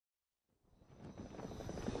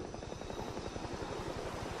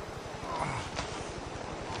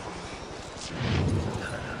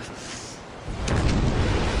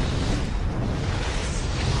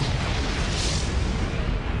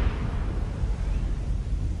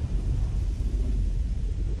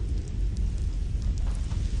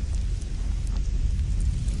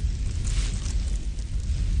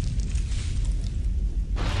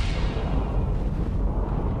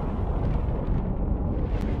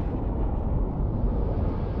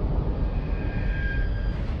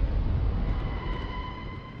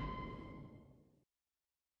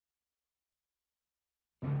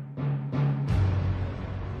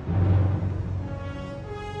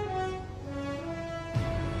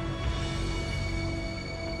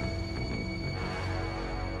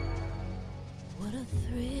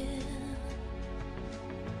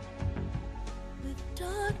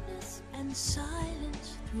in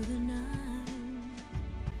silence through the night.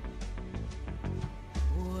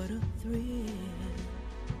 What a thrill.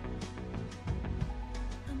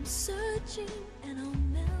 I'm searching and I'll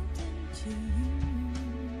melt into you.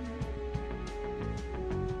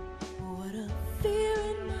 What a fear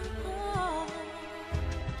in my heart,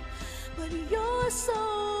 but you're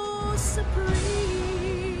so supreme.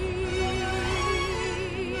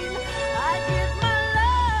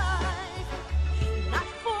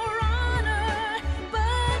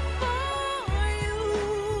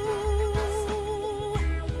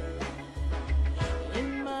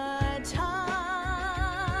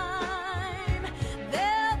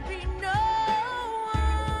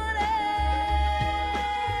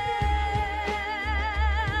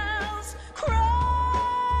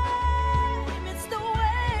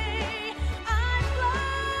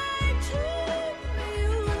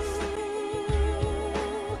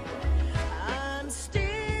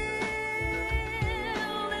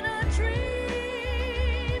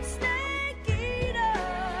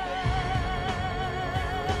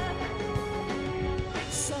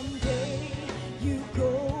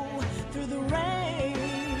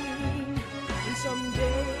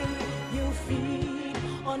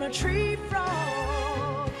 On a tree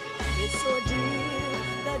frog, it's ordeal,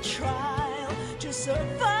 the trial to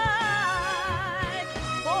survive.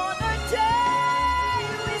 For the day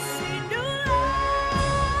we see new light,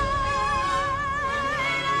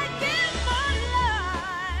 I give my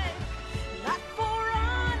life, not for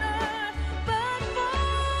honor, but for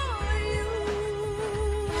you.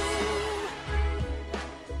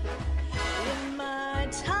 In my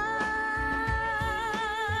time,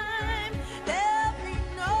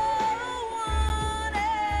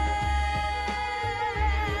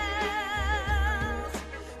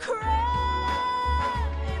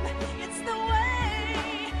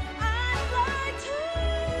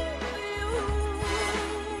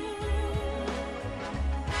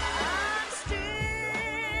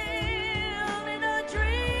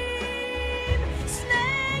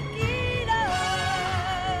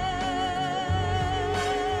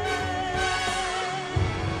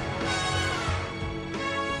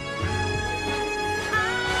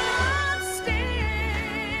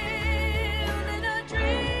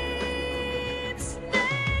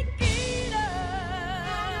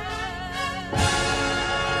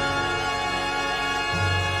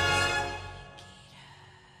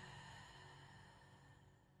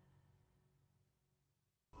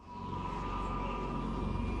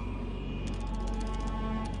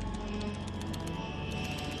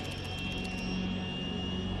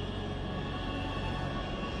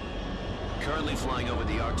 Currently flying over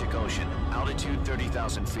the Arctic Ocean, altitude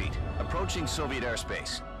 30,000 feet, approaching Soviet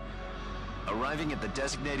airspace. Arriving at the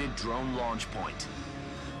designated drone launch point.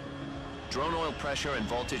 Drone oil pressure and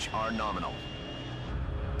voltage are nominal.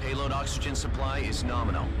 Payload oxygen supply is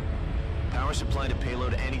nominal. Power supply to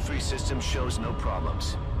payload antifreeze system shows no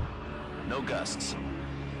problems. No gusts.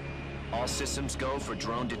 All systems go for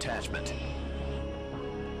drone detachment.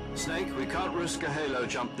 Snake, we can't risk a halo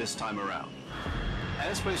jump this time around.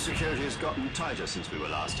 Airspace security has gotten tighter since we were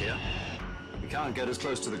last here. We can't get as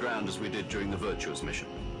close to the ground as we did during the Virtuous mission.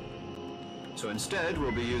 So instead,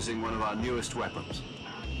 we'll be using one of our newest weapons.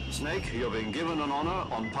 Snake, you're being given an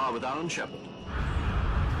honor on par with Alan Shepard.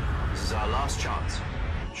 This is our last chance.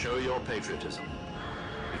 Show your patriotism.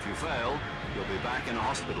 If you fail, you'll be back in a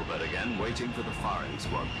hospital bed again, waiting for the firing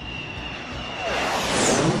squad.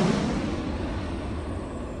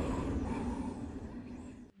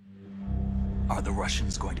 Are the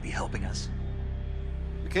Russians going to be helping us?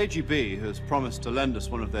 The KGB has promised to lend us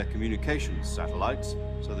one of their communications satellites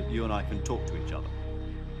so that you and I can talk to each other.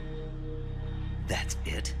 That's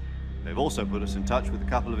it? They've also put us in touch with a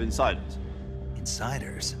couple of insiders.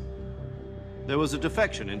 Insiders? There was a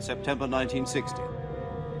defection in September 1960.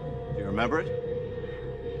 Do you remember it?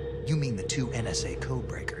 You mean the two NSA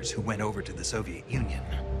codebreakers who went over to the Soviet Union?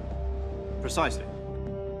 Precisely.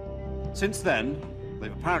 Since then,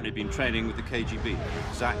 they've apparently been training with the KGB for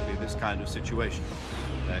exactly this kind of situation.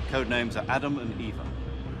 Their code names are Adam and Eva.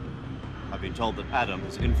 I've been told that Adam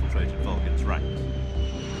has infiltrated Vulcan's ranks.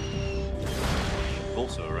 I've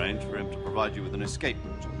also arranged for him to provide you with an escape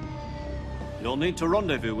route. You'll need to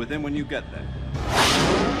rendezvous with him when you get there.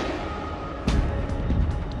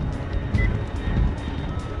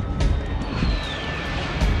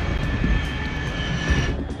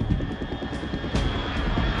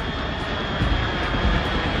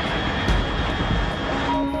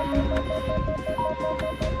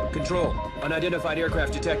 Control, unidentified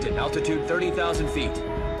aircraft detected, altitude 30,000 feet.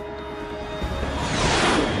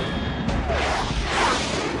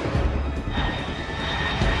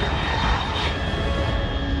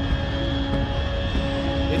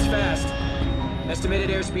 fast. Estimated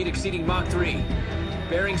airspeed exceeding Mach 3.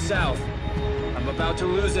 Bearing south. I'm about to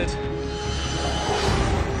lose it.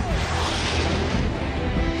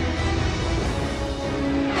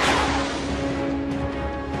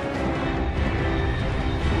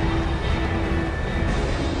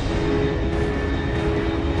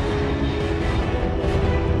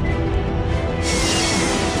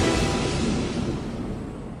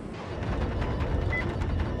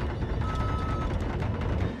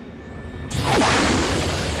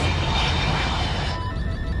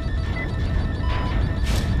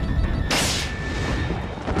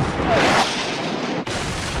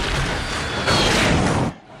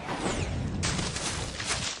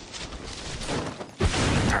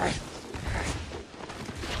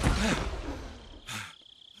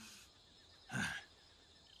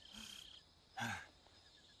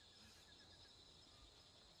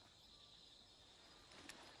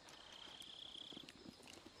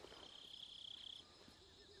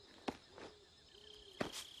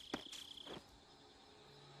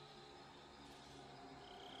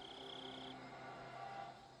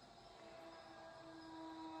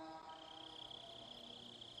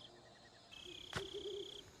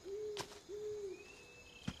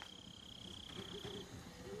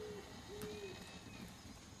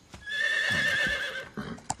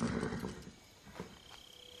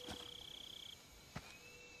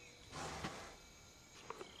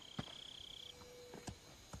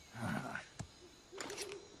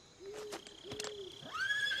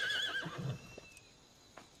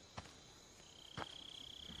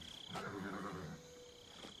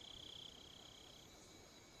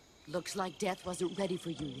 Looks like death wasn't ready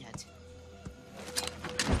for you yet.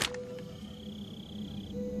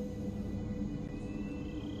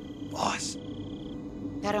 Boss.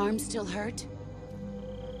 That arm still hurt?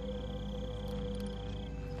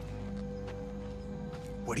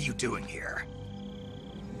 What are you doing here?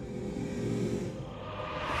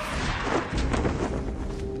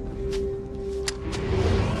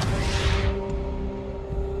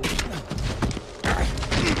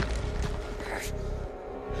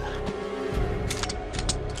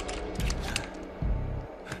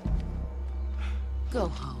 Go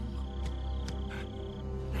home.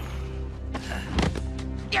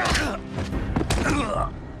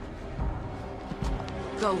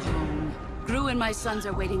 Go home. Gru and my sons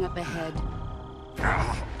are waiting up ahead.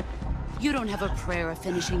 You don't have a prayer of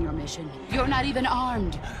finishing your mission. You're not even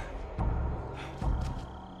armed.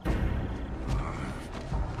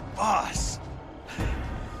 Boss!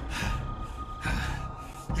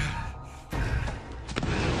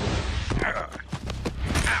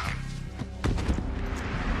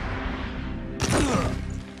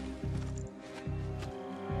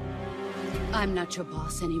 I'm not your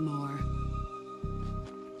boss anymore.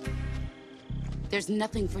 There's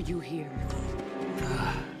nothing for you here.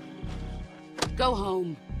 Go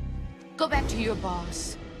home. Go back to your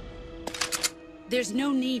boss. There's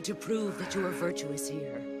no need to prove that you are virtuous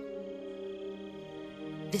here.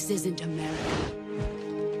 This isn't America.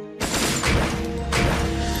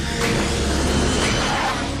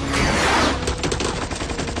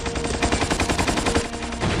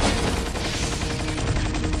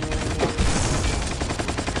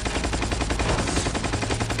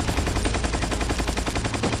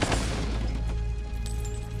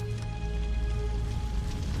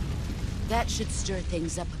 That should stir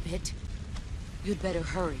things up a bit. You'd better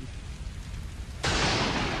hurry.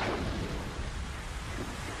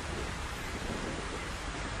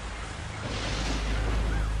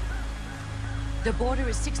 The border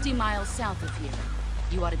is 60 miles south of here.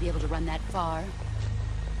 You ought to be able to run that far.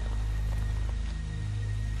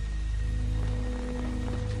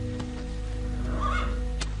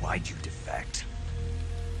 Why'd you defect?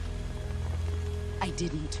 I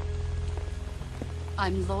didn't.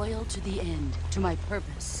 I'm loyal to the end, to my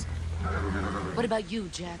purpose. What about you,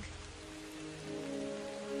 Jack?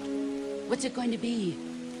 What's it going to be?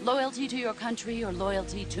 Loyalty to your country or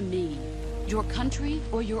loyalty to me? Your country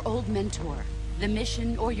or your old mentor? The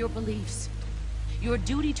mission or your beliefs? Your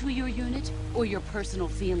duty to your unit or your personal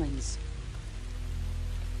feelings?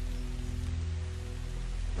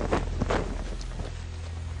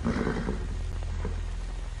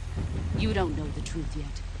 You don't know the truth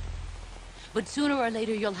yet. But sooner or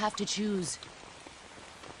later, you'll have to choose.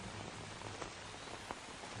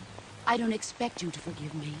 I don't expect you to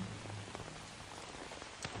forgive me.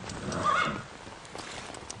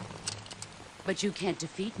 But you can't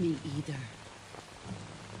defeat me either.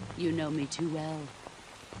 You know me too well.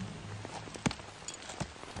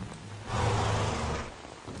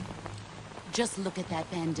 Just look at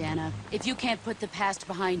that bandana. If you can't put the past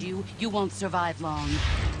behind you, you won't survive long.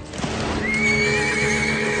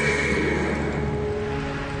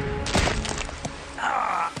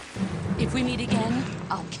 If we meet again,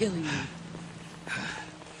 I'll kill you.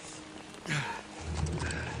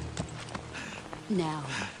 Now,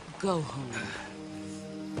 go home.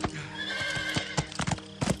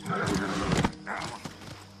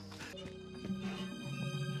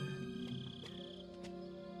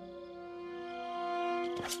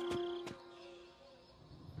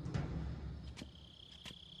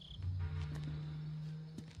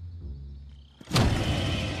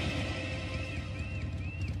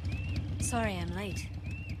 Sorry I'm late.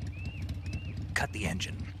 Cut the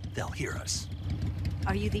engine. They'll hear us.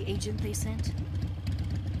 Are you the agent they sent?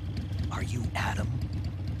 Are you Adam?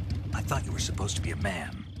 I thought you were supposed to be a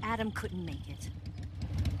man. Adam couldn't make it.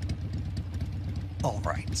 All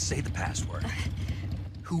right, say the password.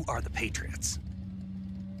 Who are the Patriots?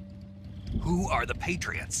 Who are the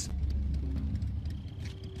Patriots?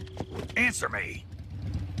 Answer me!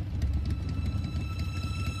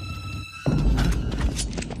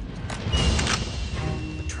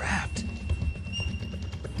 Trapped.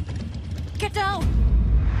 Get down!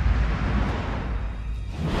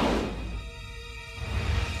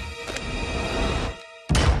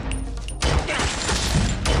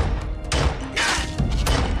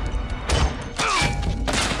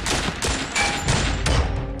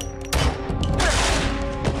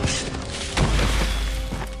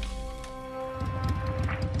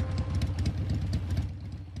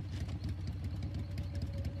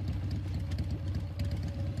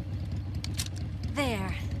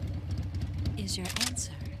 There is your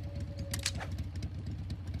answer.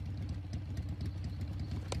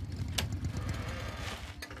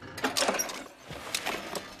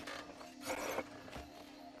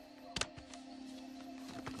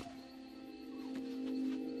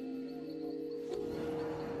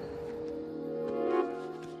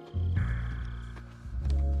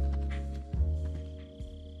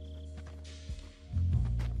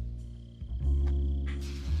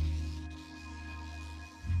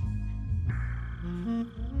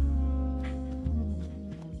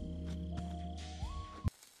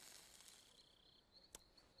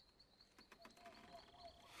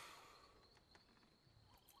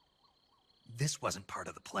 This wasn't part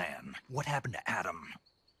of the plan. What happened to Adam?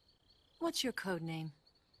 What's your code name?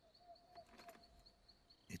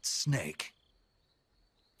 It's Snake.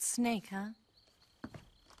 Snake, huh?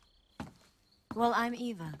 Well, I'm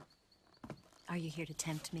Eva. Are you here to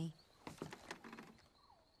tempt me?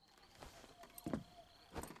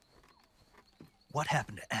 What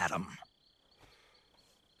happened to Adam?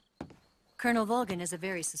 Colonel Volgan is a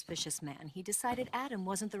very suspicious man. He decided Adam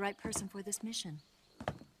wasn't the right person for this mission.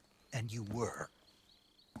 And you were.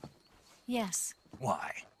 Yes,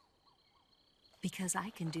 Why? because I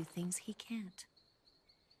can do things he can't.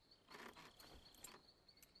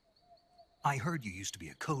 I heard you used to be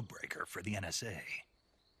a codebreaker for the NSA.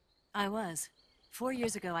 I was. 4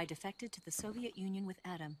 years ago, I defected to the Soviet Union with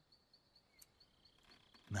Adam.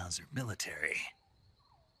 Mauser military.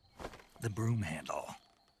 The broom handle.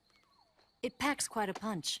 It packs quite a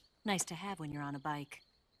punch. Nice to have when you're on a bike.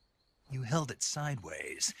 You held it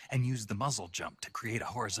sideways and used the muzzle jump to create a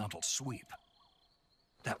horizontal sweep.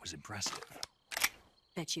 That was impressive.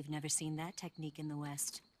 Bet you've never seen that technique in the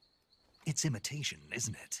West. It's imitation,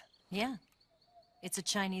 isn't it? Yeah. It's a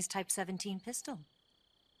Chinese Type 17 pistol.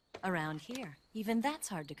 Around here, even that's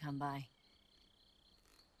hard to come by.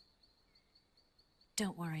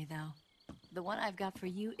 Don't worry, though. The one I've got for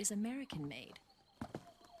you is American-made.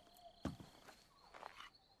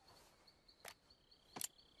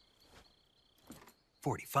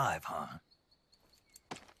 .45, huh?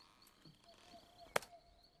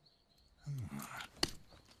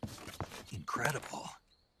 Incredible.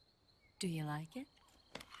 Do you like it?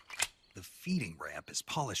 The feeding ramp is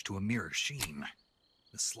polished to a mirror sheen.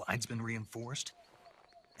 The slide's been reinforced,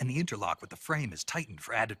 and the interlock with the frame is tightened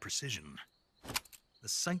for added precision. The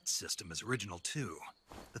sight system is original too.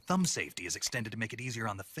 The thumb safety is extended to make it easier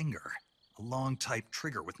on the finger. A long type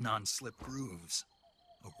trigger with non-slip grooves.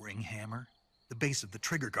 A ring hammer. The base of the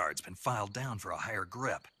trigger guard's been filed down for a higher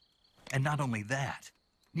grip. And not only that,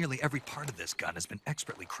 nearly every part of this gun has been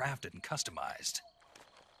expertly crafted and customized.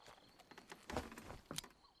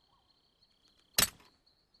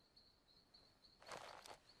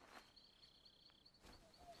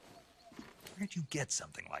 Where'd you get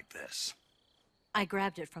something like this? I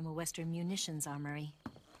grabbed it from a Western munitions armory.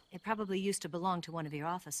 It probably used to belong to one of your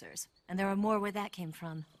officers, and there are more where that came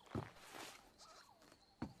from.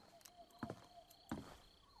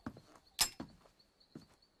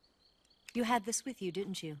 You had this with you,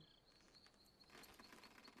 didn't you?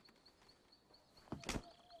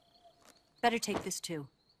 Better take this too.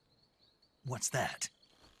 What's that?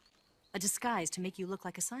 A disguise to make you look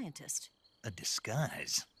like a scientist. A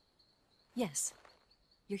disguise? Yes.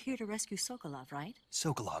 You're here to rescue Sokolov, right?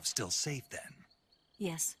 Sokolov's still safe then?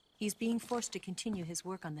 Yes. He's being forced to continue his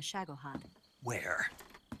work on the Shagohod. Where?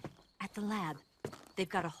 At the lab. They've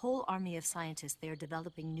got a whole army of scientists there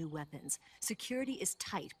developing new weapons. Security is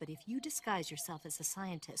tight, but if you disguise yourself as a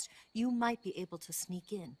scientist, you might be able to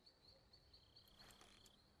sneak in.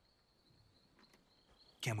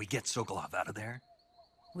 Can we get Sokolov out of there?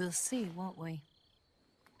 We'll see, won't we?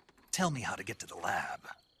 Tell me how to get to the lab.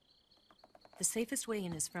 The safest way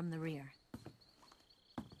in is from the rear.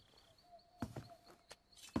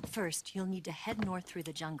 First, you'll need to head north through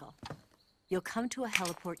the jungle. You'll come to a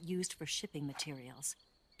heliport used for shipping materials.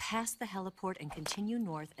 Pass the heliport and continue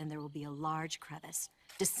north, and there will be a large crevice.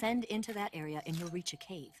 Descend into that area and you'll reach a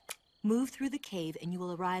cave. Move through the cave and you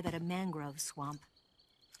will arrive at a mangrove swamp.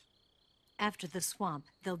 After the swamp,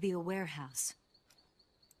 there'll be a warehouse.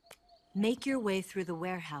 Make your way through the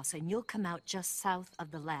warehouse and you'll come out just south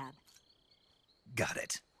of the lab. Got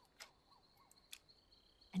it.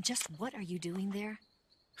 And just what are you doing there?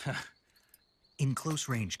 In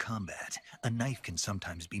close-range combat, a knife can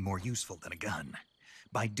sometimes be more useful than a gun.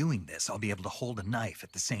 By doing this, I'll be able to hold a knife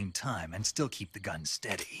at the same time and still keep the gun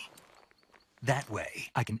steady. That way,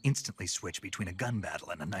 I can instantly switch between a gun battle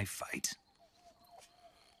and a knife fight.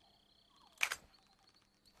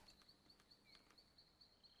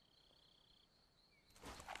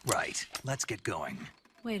 Right, let's get going.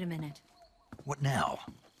 Wait a minute. What now?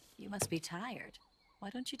 You must be tired. Why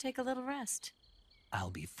don't you take a little rest? I'll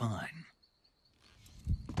be fine.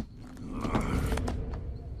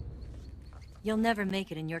 You'll never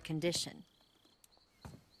make it in your condition.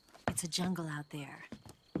 It's a jungle out there.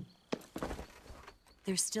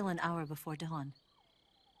 There's still an hour before dawn.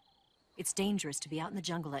 It's dangerous to be out in the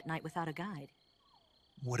jungle at night without a guide.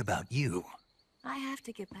 What about you? I have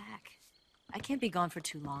to get back. I can't be gone for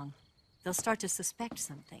too long. They'll start to suspect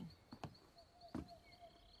something.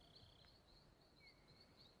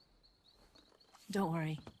 Don't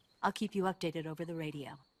worry. I'll keep you updated over the radio.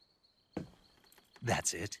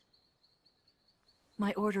 That's it?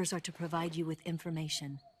 My orders are to provide you with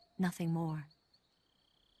information. Nothing more.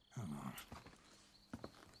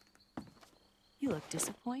 You look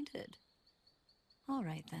disappointed. All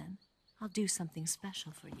right, then. I'll do something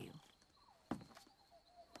special for you.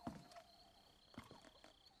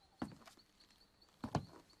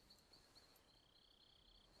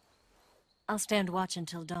 I'll stand watch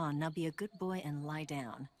until dawn. Now be a good boy and lie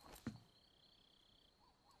down.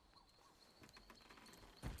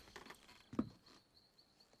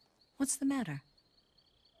 What's the matter?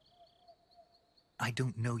 I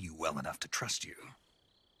don't know you well enough to trust you.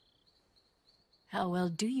 How well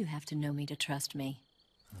do you have to know me to trust me?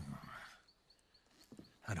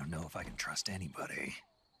 I don't know if I can trust anybody.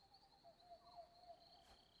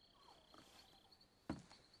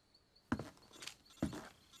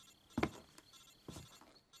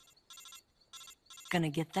 Gonna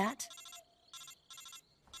get that?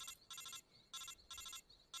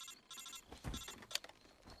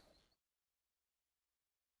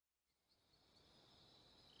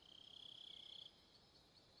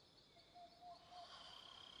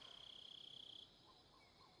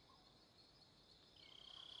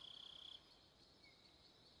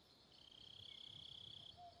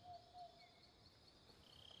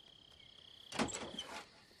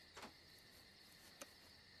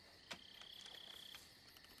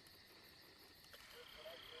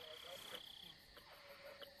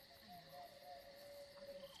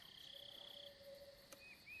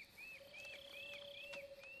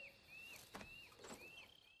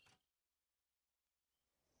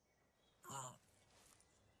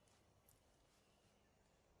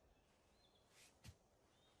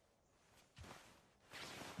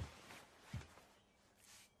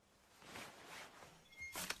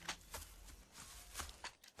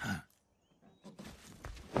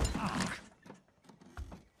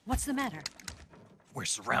 What's the matter? We're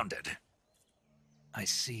surrounded. I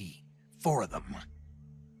see 4 of them.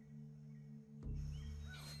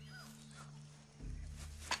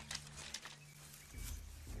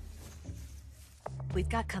 We've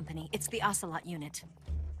got company. It's the Ocelot unit.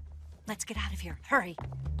 Let's get out of here. Hurry!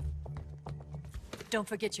 Don't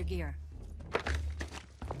forget your gear.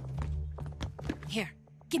 Here,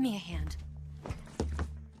 give me a hand.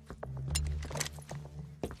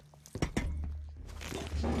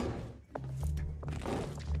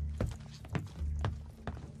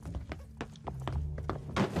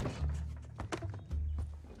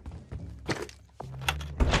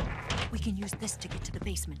 We can use this to get to the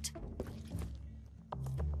basement.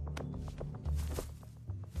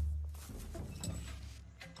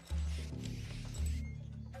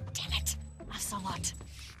 Ocelot.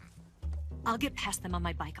 I'll get past them on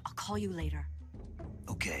my bike. I'll call you later.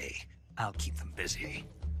 Okay, I'll keep them busy.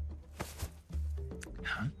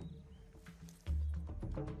 Huh?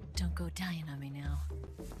 Don't go dying on me now.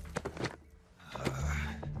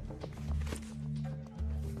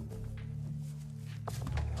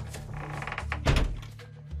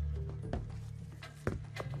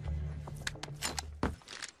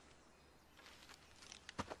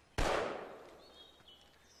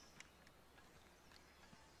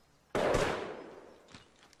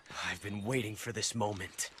 I've been waiting for this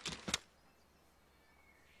moment.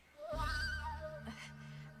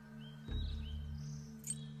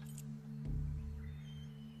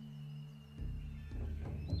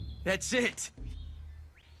 That's it!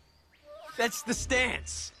 That's the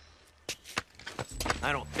stance!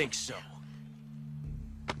 I don't think so.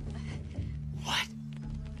 What?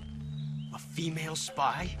 A female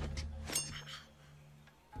spy?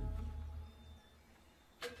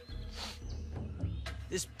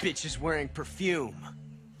 This bitch is wearing perfume.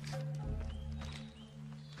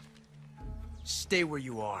 Stay where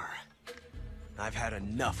you are. I've had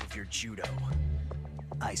enough of your judo.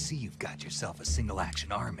 I see you've got yourself a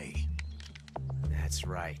single-action army. That's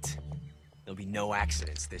right. There'll be no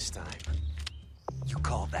accidents this time. You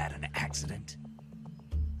call that an accident?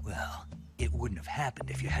 Well, it wouldn't have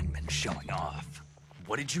happened if you hadn't been showing off.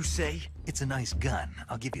 What did you say? It's a nice gun,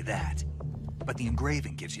 I'll give you that. But the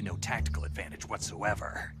engraving gives you no tactical advantage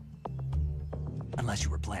whatsoever. Unless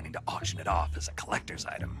you were planning to auction it off as a collector's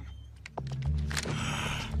item.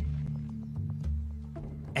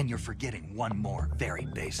 And you're forgetting one more very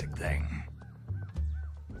basic thing.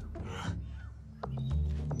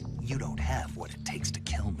 You don't have what it takes to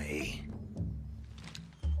kill me.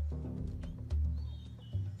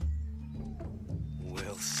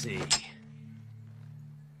 We'll see.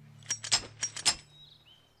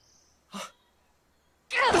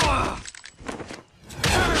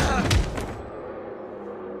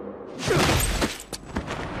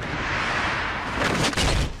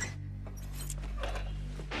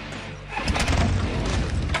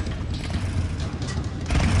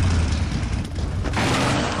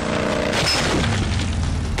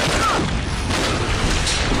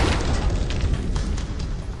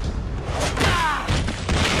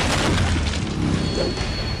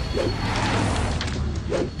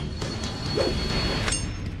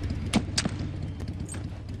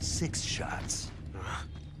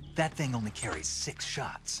 That thing only carries 6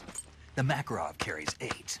 shots. The Makarov carries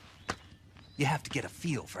 8. You have to get a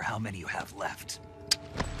feel for how many you have left.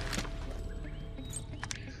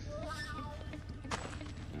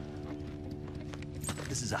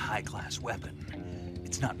 This is a high-class weapon.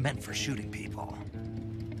 It's not meant for shooting people.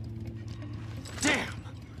 Damn!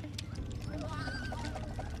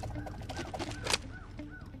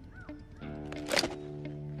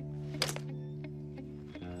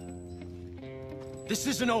 This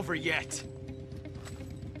isn't over yet.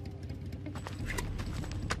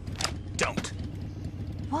 Don't.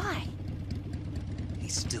 Why?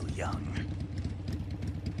 He's still young.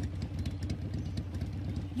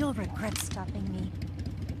 You'll regret stopping me.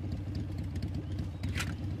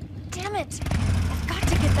 Damn it! I've got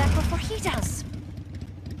to get back before he does.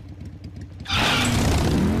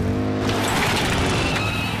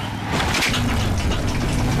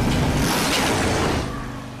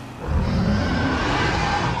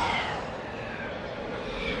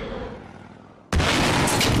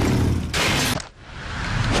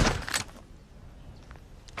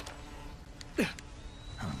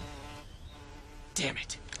 Damn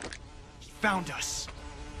it. He found us.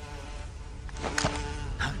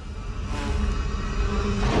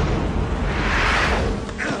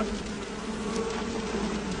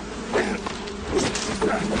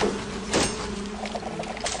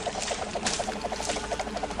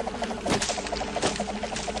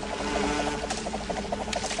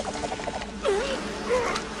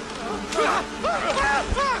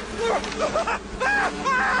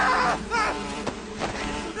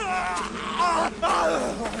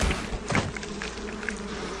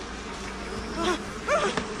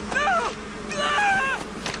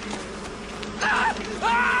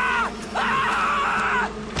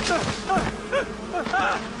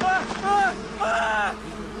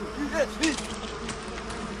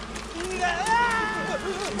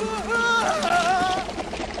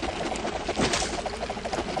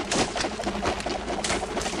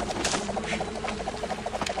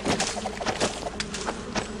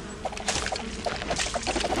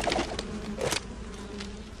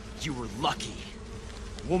 You were lucky.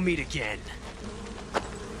 We'll meet again.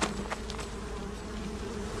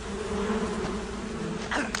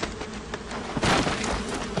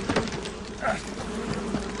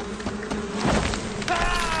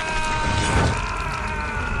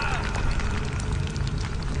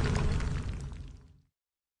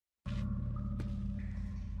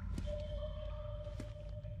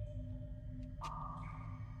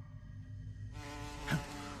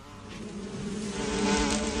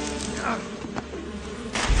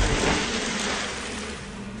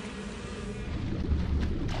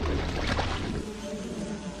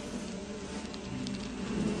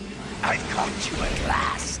 find you at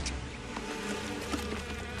last.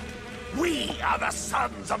 We are the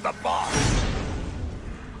sons of the boss.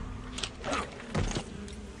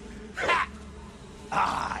 Ha!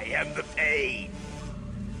 I am the pain.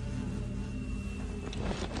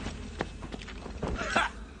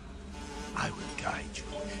 Ha! I will guide you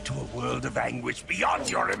to a world of anguish beyond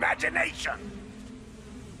your imagination.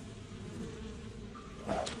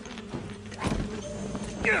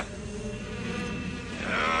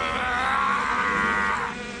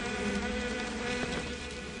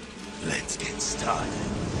 Let's get started.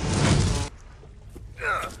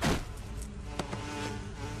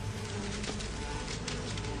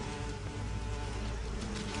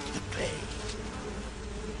 The pain.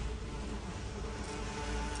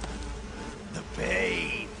 The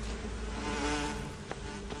pain.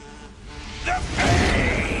 The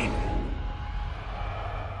pain.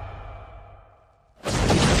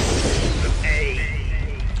 The pain.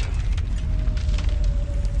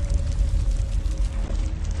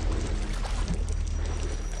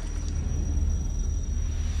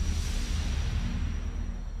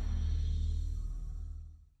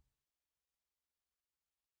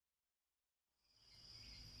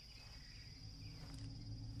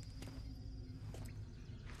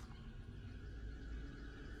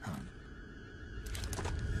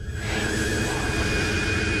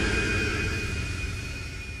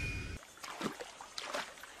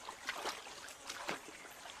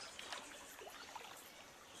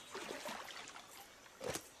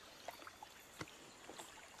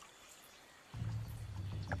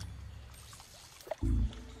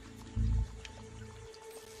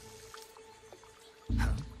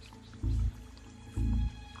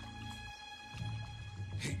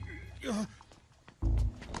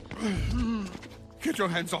 Get your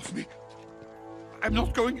hands off me. I'm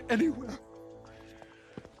not going anywhere.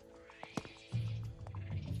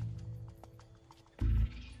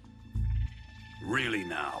 Really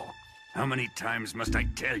now? How many times must I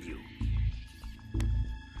tell you?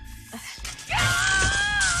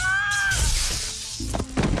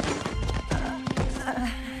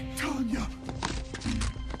 Tanya!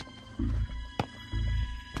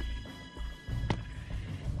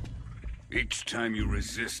 Each time you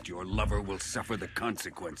resist, your lover will suffer the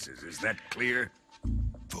consequences. Is that clear?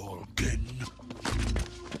 Vulcan.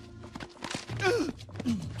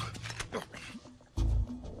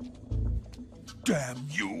 Damn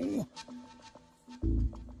you!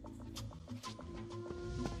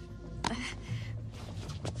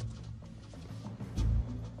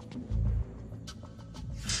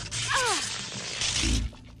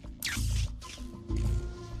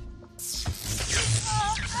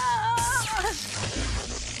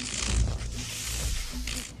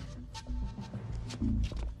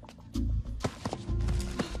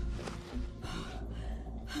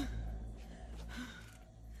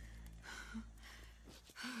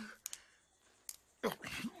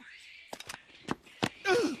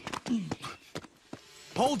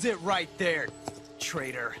 Hold it right there,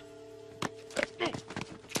 traitor.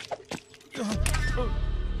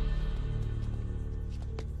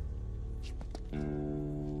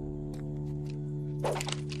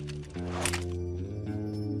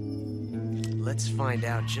 Let's find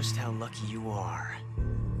out just how lucky you are.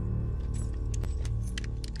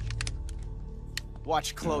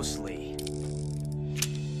 Watch closely.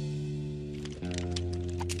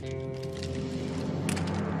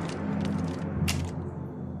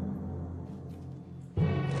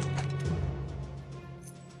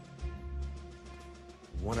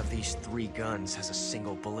 One of these 3 guns has a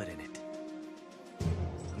single bullet in it.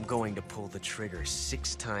 I'm going to pull the trigger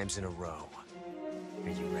 6 times in a row. Are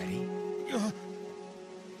you ready? Huh.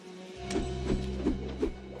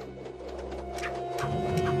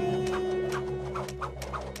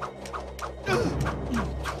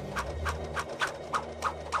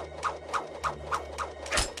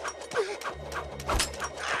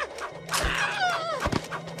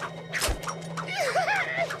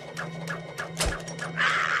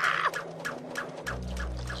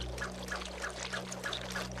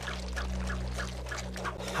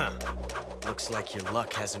 Looks like your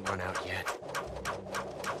luck hasn't run out yet.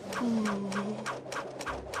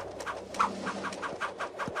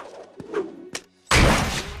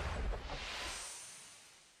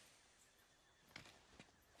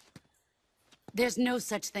 There's no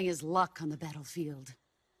such thing as luck on the battlefield.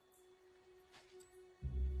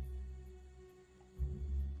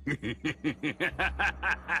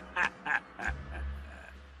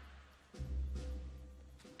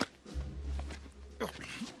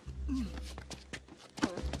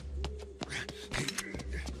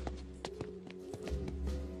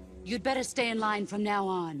 You'd better stay in line from now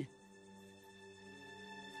on.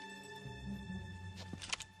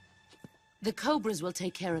 The Cobras will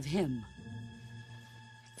take care of him.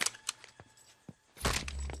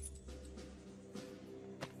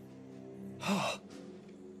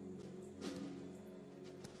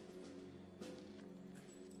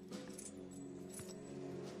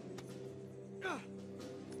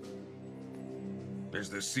 Has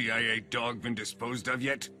the CIA dog been disposed of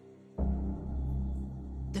yet?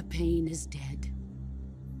 The pain is dead.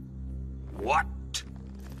 What?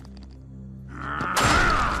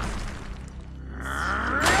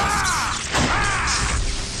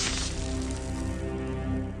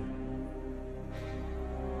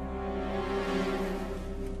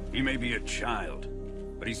 He may be a child,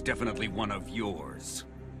 but he's definitely one of yours.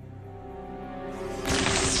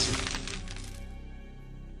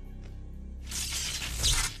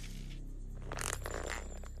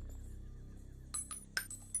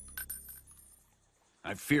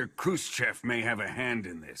 I fear Khrushchev may have a hand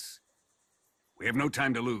in this. We have no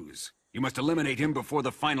time to lose. You must eliminate him before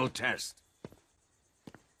the final test.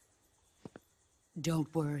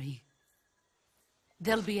 Don't worry.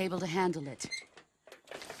 They'll be able to handle it.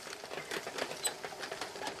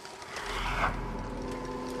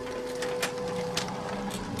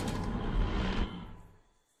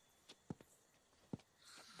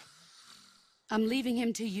 I'm leaving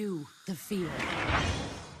him to you, the field.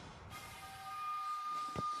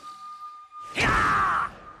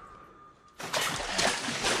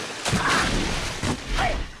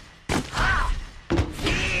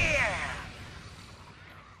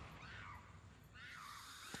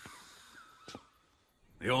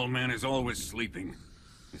 The old man is always sleeping.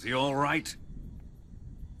 Is he all right?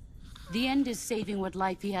 The end is saving what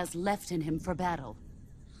life he has left in him for battle.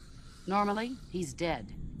 Normally, he's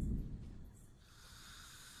dead.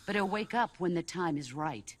 But he'll wake up when the time is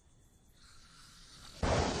right.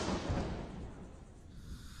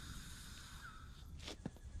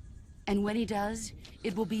 And when he does,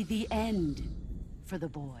 it will be the end for the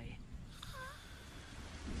boy.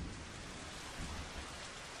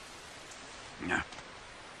 Yeah.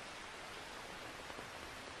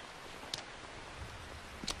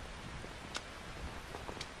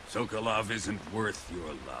 Sokolov isn't worth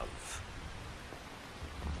your love.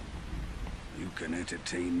 You can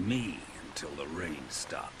entertain me until the rain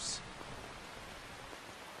stops.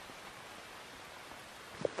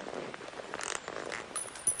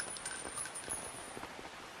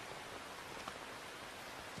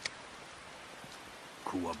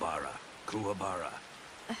 Kuwabara, Kuwabara.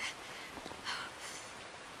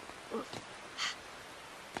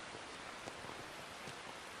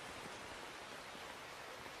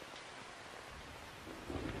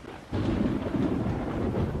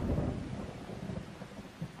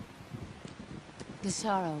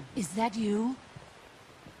 Desaro, is that you?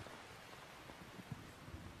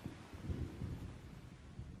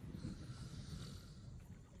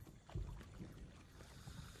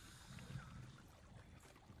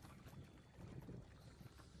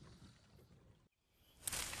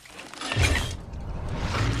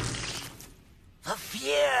 The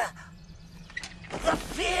fear! The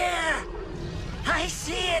fear! I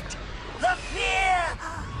see it! The fear!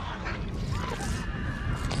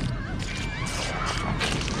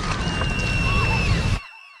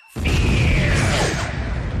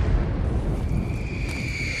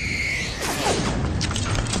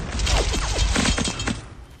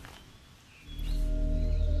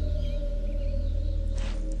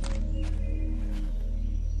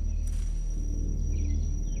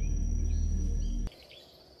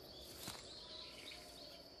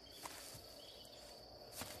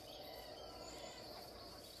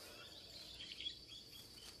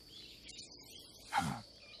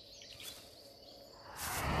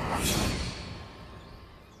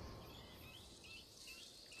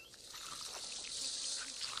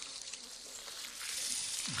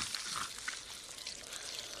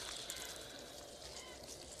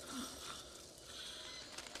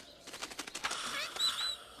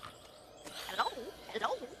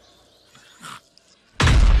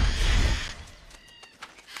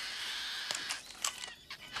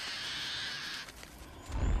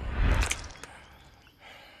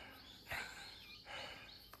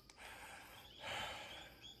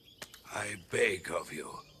 I beg of you,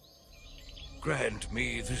 grant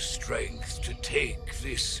me the strength to take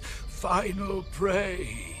this final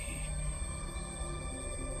prey.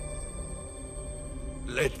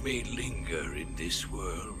 Let me linger in this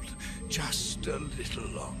world just a little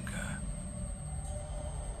longer.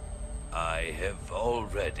 I have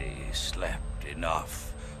already slept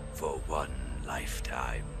enough for one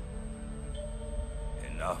lifetime.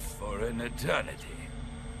 Enough for an eternity.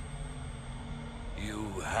 You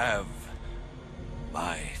have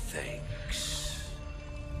my thanks.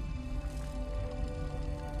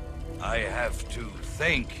 I have to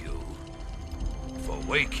thank you for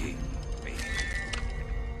waking me.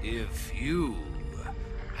 If you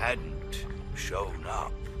hadn't shown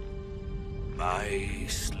up, my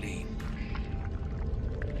sleep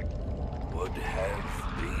would have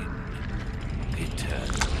been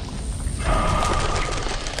eternal.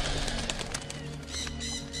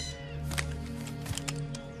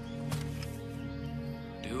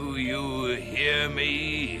 Do you hear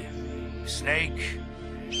me, Snake?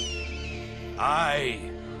 I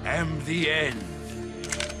am the end.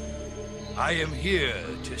 I am here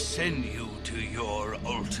to send you to your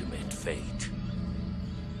ultimate fate.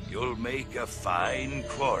 You'll make a fine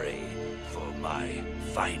quarry for my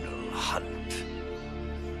final hunt.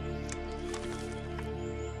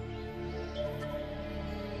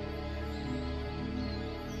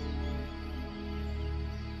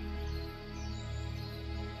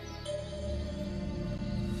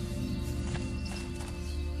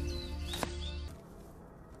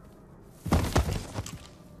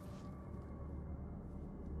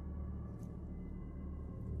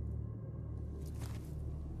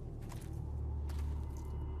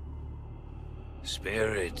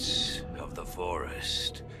 Spirits of the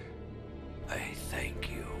forest, I thank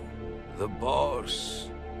you. The boss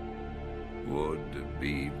would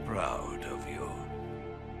be proud of you.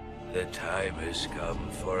 The time has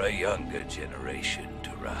come for a younger generation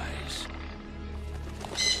to rise.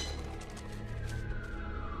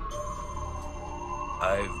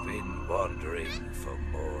 I've been wandering for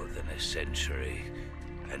more than a century,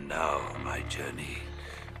 and now my journey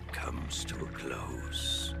comes to a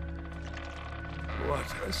close. What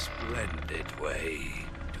a splendid way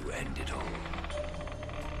to end it all.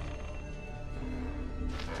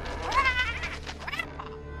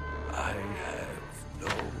 I have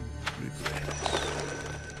no regrets.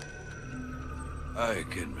 I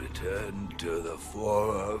can return to the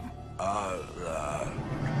Forum Allah.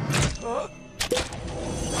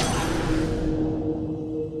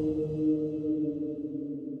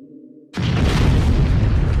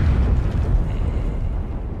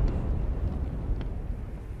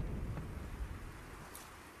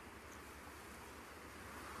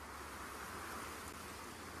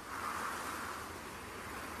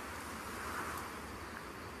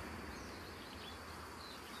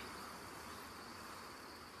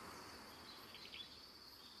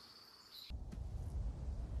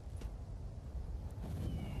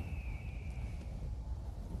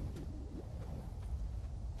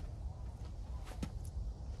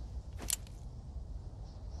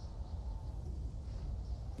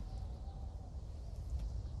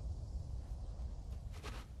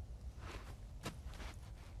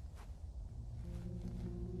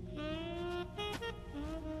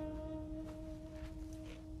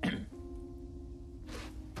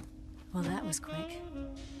 Well, that was quick.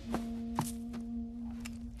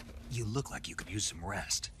 You look like you could use some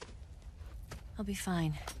rest. I'll be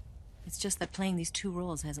fine. It's just that playing these two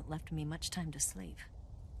roles hasn't left me much time to sleep.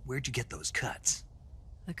 Where'd you get those cuts?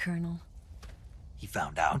 The Colonel. He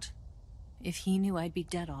found out? If he knew, I'd be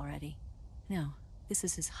dead already. No, this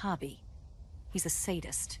is his hobby. He's a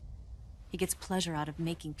sadist. He gets pleasure out of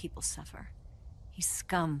making people suffer. He's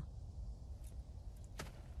scum.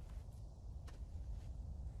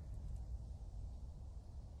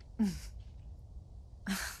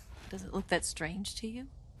 Does it look that strange to you?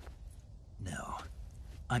 No.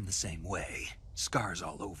 I'm the same way. Scars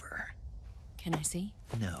all over. Can I see?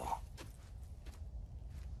 No.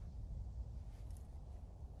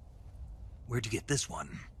 Where'd you get this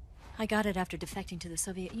one? I got it after defecting to the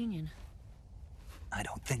Soviet Union. I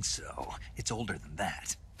don't think so. It's older than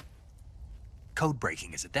that. Code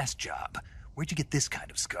breaking is a desk job. Where'd you get this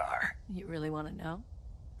kind of scar? You really want to know?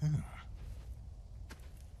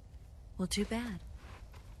 Well, too bad.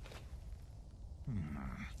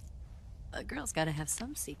 A girl's gotta have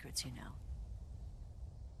some secrets, you know.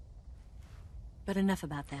 But enough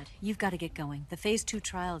about that. You've got to get going. The Phase 2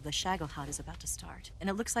 trial of the Shagohod is about to start, and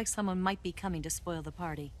it looks like someone might be coming to spoil the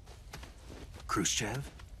party. Khrushchev?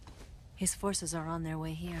 His forces are on their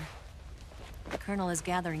way here. The Colonel is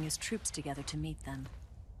gathering his troops together to meet them.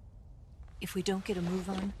 If we don't get a move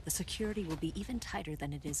on, the security will be even tighter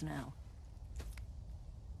than it is now.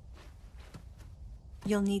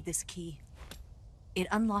 You'll need this key. It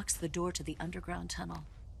unlocks the door to the underground tunnel.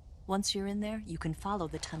 Once you're in there, you can follow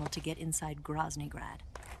the tunnel to get inside Groznygrad.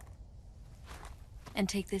 And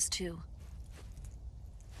take this too.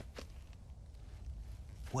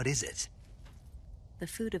 What is it? The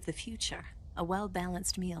food of the future. A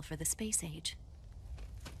well-balanced meal for the space age.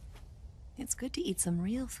 It's good to eat some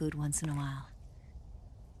real food once in a while.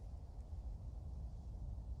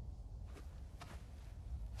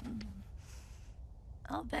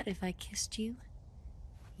 I'll bet if I kissed you,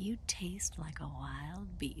 you'd taste like a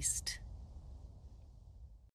wild beast.